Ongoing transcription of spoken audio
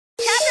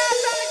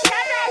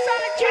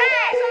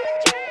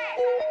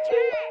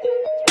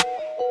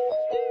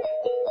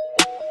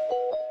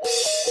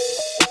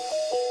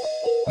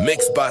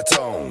Mixed by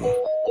Tone.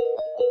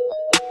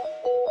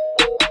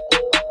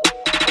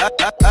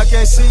 I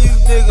can't see you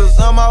niggas,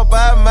 I'm all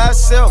by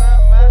myself.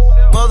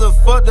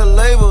 Motherfuck the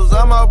labels,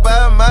 I'm all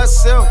by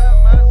myself.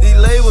 These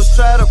labels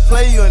try to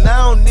play you and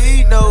I don't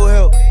need no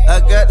help. I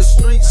got the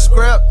street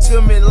scrapped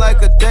to me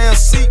like a damn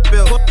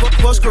seatbelt.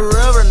 Push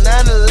forever,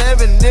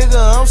 911,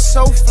 nigga, I'm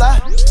so fly.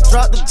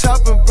 Drop the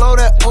top and blow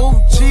that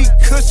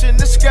OG cushion in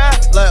the sky.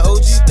 Like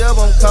OG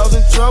Devil, I'm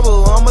causing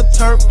trouble, I'm a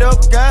turned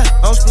up guy.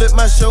 I'm split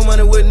my show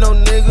money with no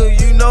nigga,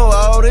 you know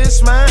all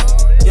this mine.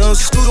 Young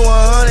Scooter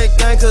 100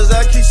 gang, cause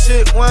I keep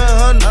shit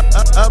 100.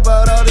 I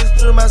bought all this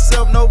drill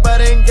myself,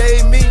 nobody ain't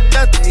gave me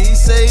nothing. He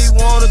say he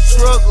want a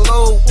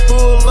truckload,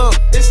 pull up,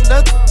 it's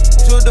nothing.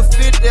 Took the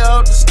 50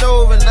 out the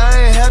stove and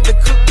I ain't have to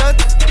cook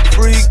nothing.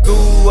 Free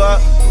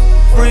Guwop,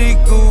 free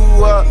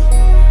Guwop.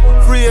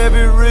 Free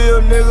every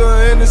real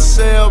nigga in the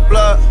cell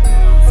block.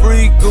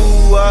 Free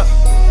Guwop,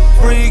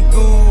 free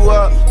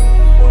Guwop.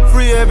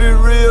 Free every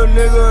real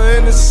nigga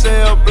in the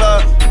cell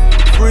block.